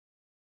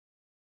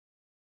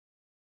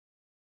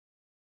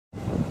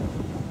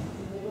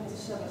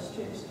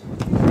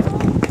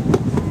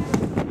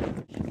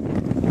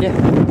Yeah.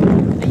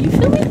 Are you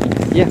filming?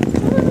 Yeah.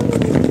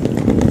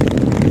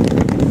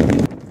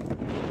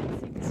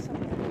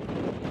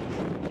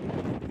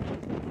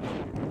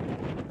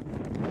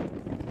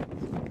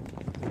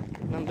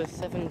 Number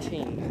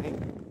 17, eh?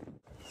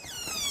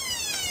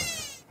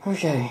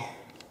 Okay.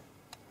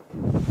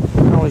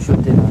 How was your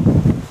dinner?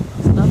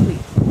 It's lovely.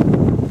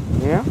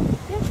 Yeah?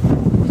 Yeah.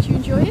 Did you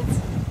enjoy it?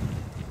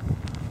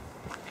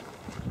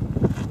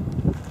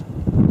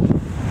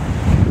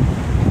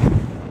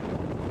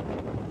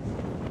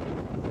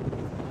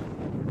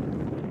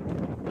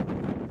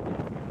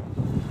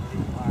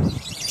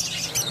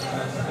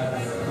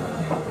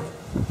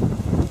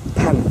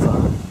 Panther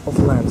of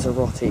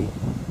Lanzarote.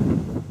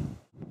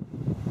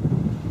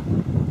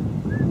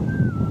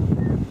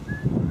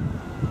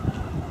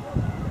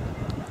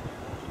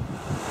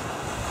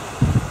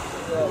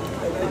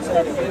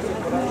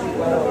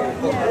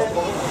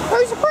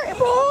 Who's a pretty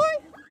boy?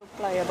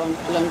 Playa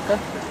Blanca.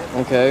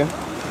 Okay.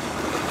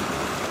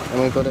 And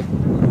we've got a...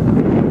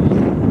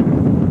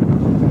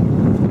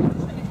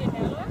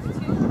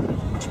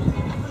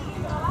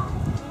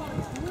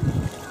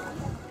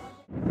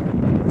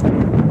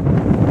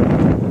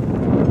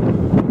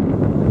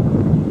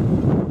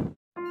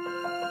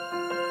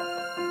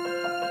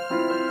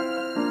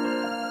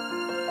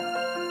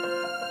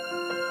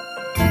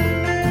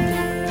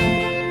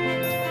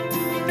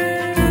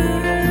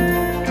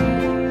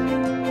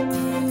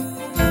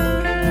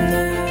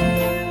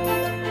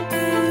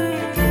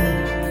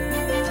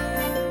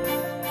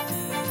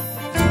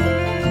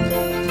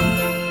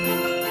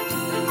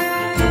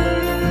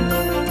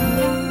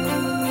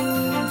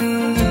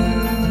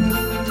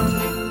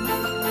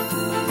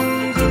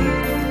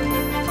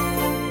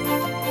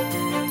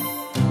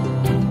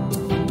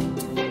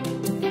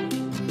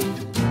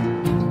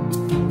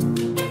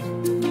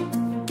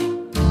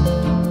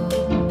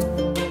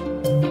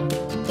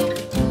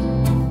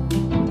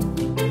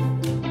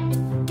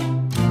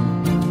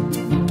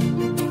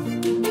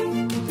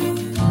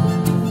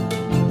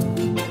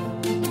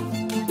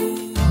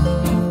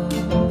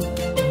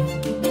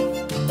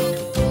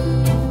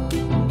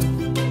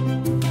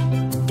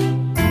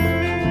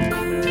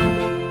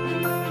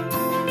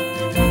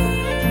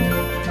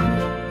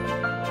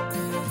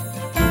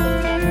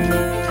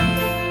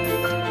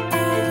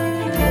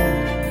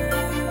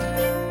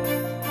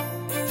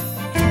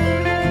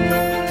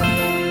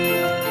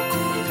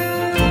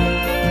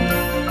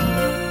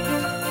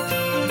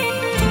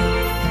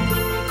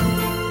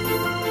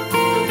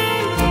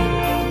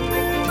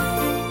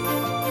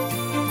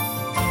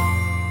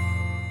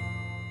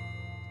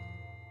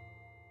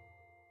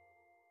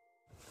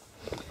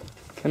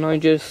 Can I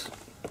just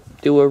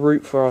do a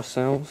route for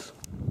ourselves?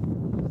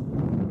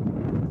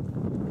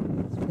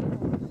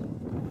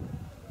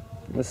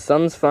 The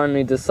sun's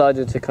finally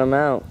decided to come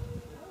out.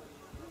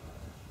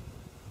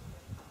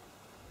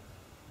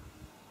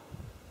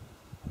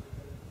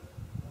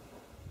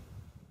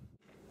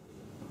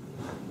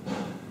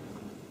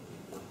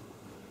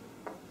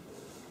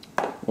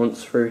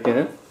 Once through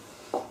here.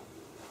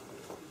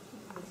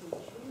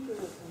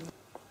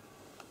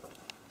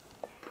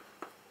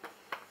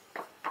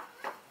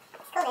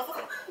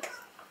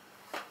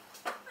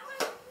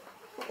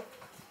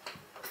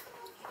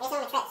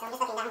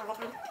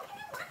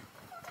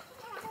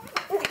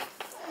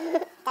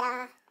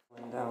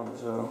 Down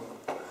as well.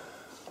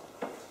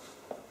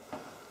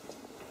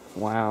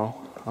 Wow,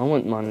 I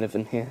wouldn't mind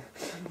living here.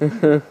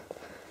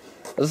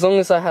 As long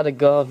as I had a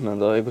gardener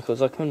though,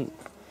 because I couldn't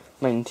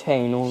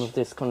maintain all of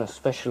this kind of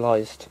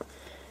specialised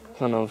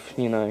kind of,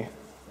 you know,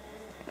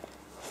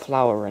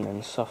 flowering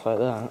and stuff like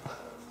that.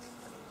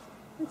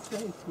 It's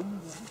very cool.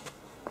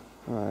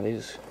 Oh, it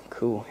is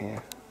cool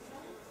here.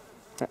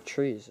 That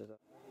tree is...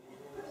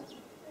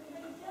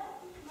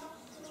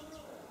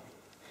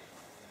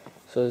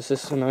 So is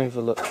this an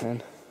overlook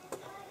then?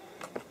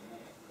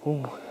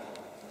 Ooh.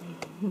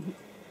 Ooh.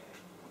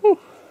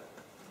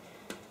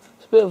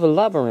 It's a bit of a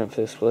labyrinth,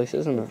 this place,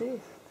 isn't it? It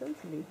is,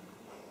 totally.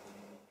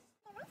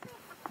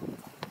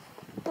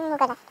 Oh,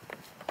 goodness.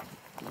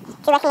 Do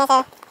you reckon there's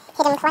a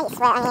hidden place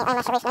where only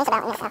Omar Sharif knows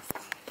about in this house?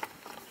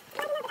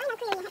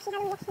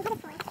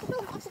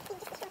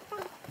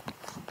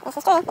 This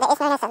is true, but it is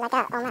known as a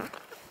Lagat Omar.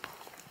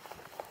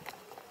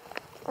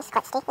 This is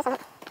quite steep, isn't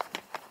it?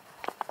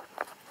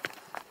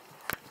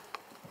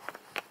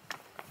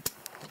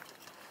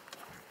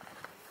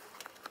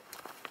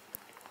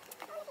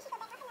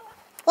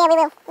 Yeah, we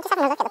will. We're just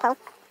having a look at the pool.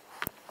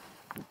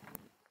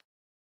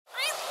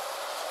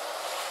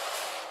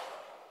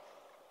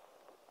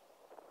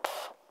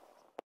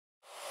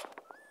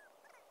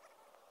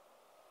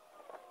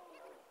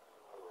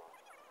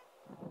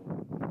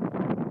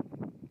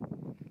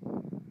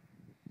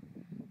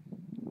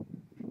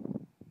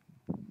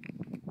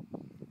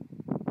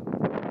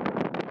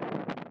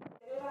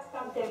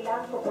 Bastante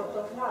blanco por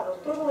todos lados.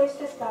 Todo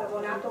esto es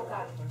carbonato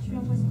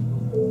cálcico.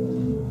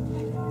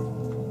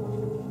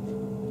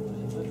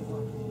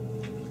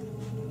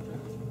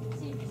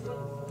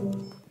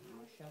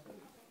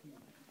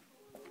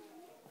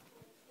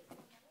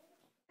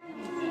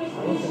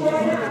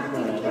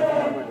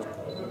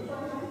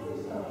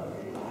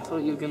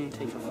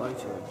 take a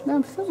photo. No,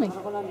 I'm filming.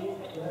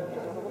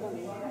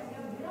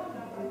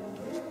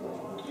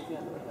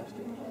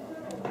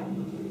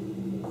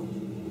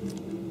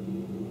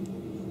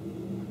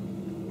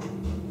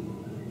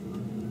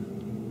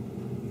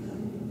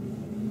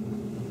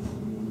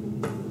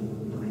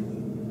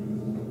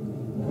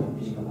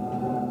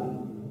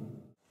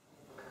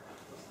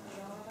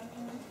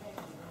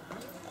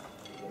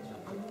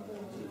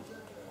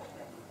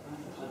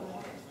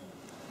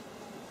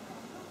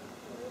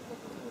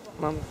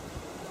 Mum.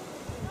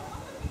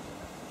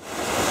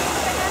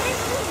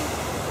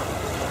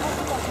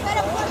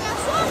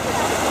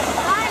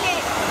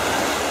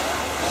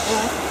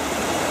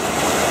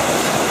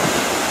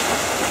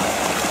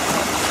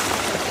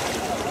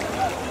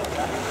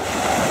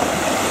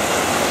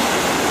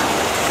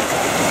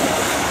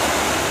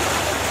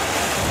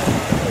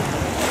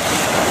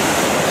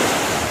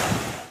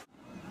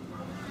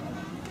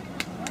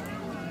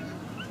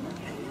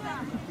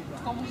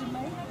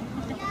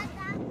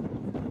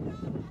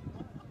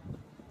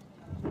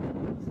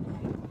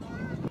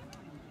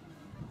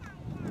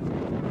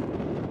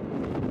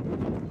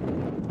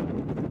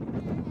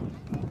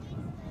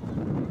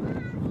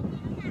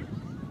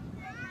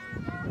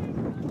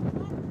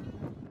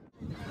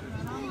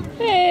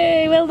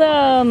 Hey, well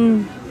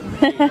done!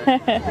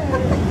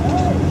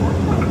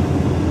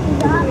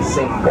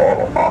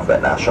 Symbol of the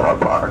national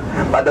park.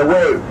 By the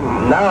way,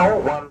 now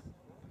one.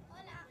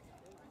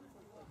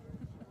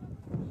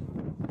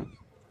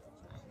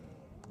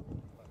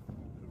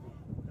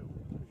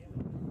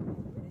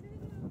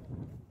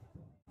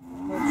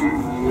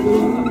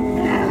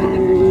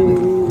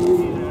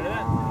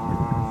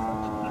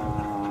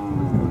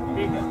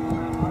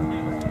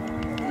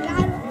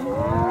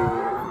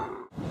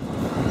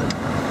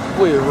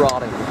 We're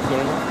rotting the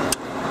camera.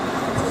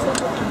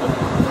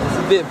 It's a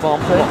bit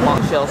bumpy, not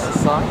much else to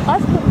say.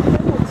 I've got the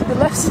pedal to the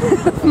left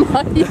of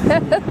my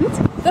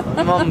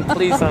hand. Mum,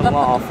 please don't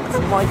laugh. It's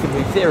making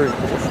me very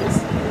nauseous.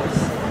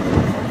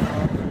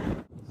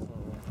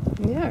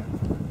 Yeah.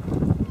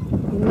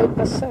 No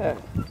passer.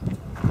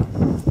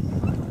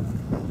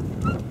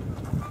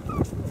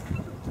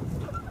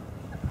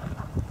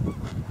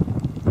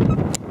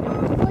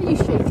 Why are you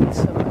shaking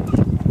so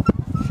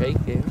much?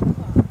 Shaking.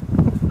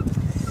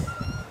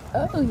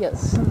 Oh,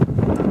 yes.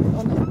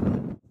 On it.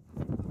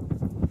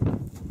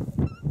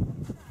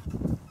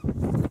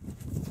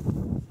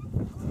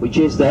 Which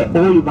is the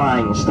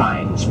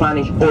Olivenstein,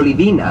 Spanish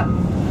Olivina.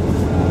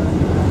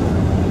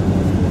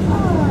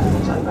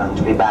 So I'm going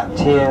to be back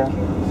here.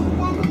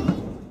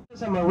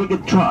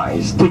 Marit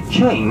tries to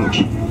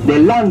change the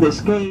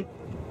landscape.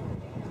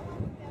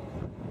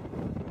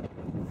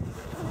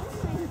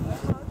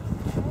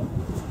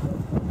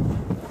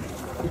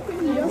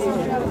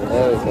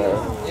 There we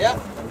go. Yeah.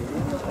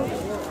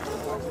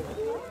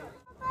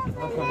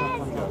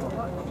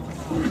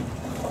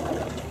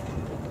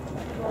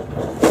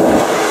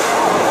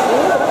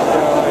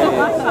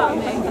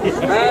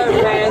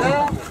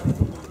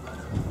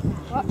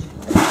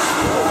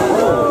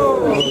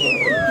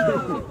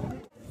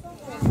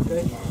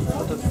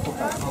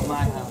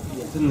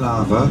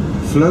 Lava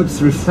flowed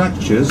through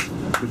fractures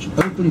which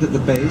opened at the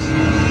base.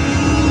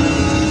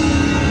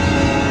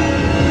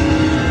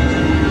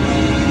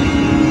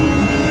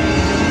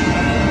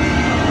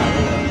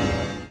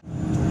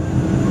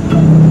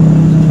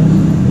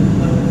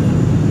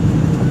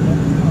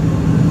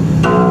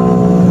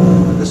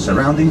 The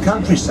surrounding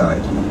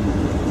countryside.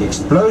 The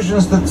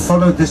explosions that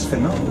followed this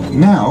phenomenon.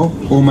 Now,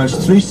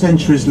 almost 3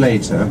 centuries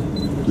later,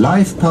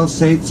 life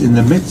pulsates in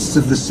the midst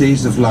of the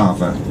seas of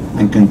lava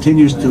and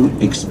continues to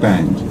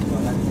expand.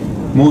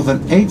 More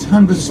than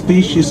 800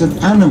 species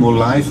of animal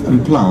life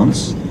and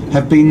plants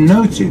have been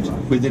noted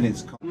within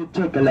its... You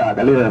take a look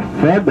a little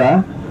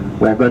further,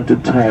 we're going to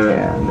try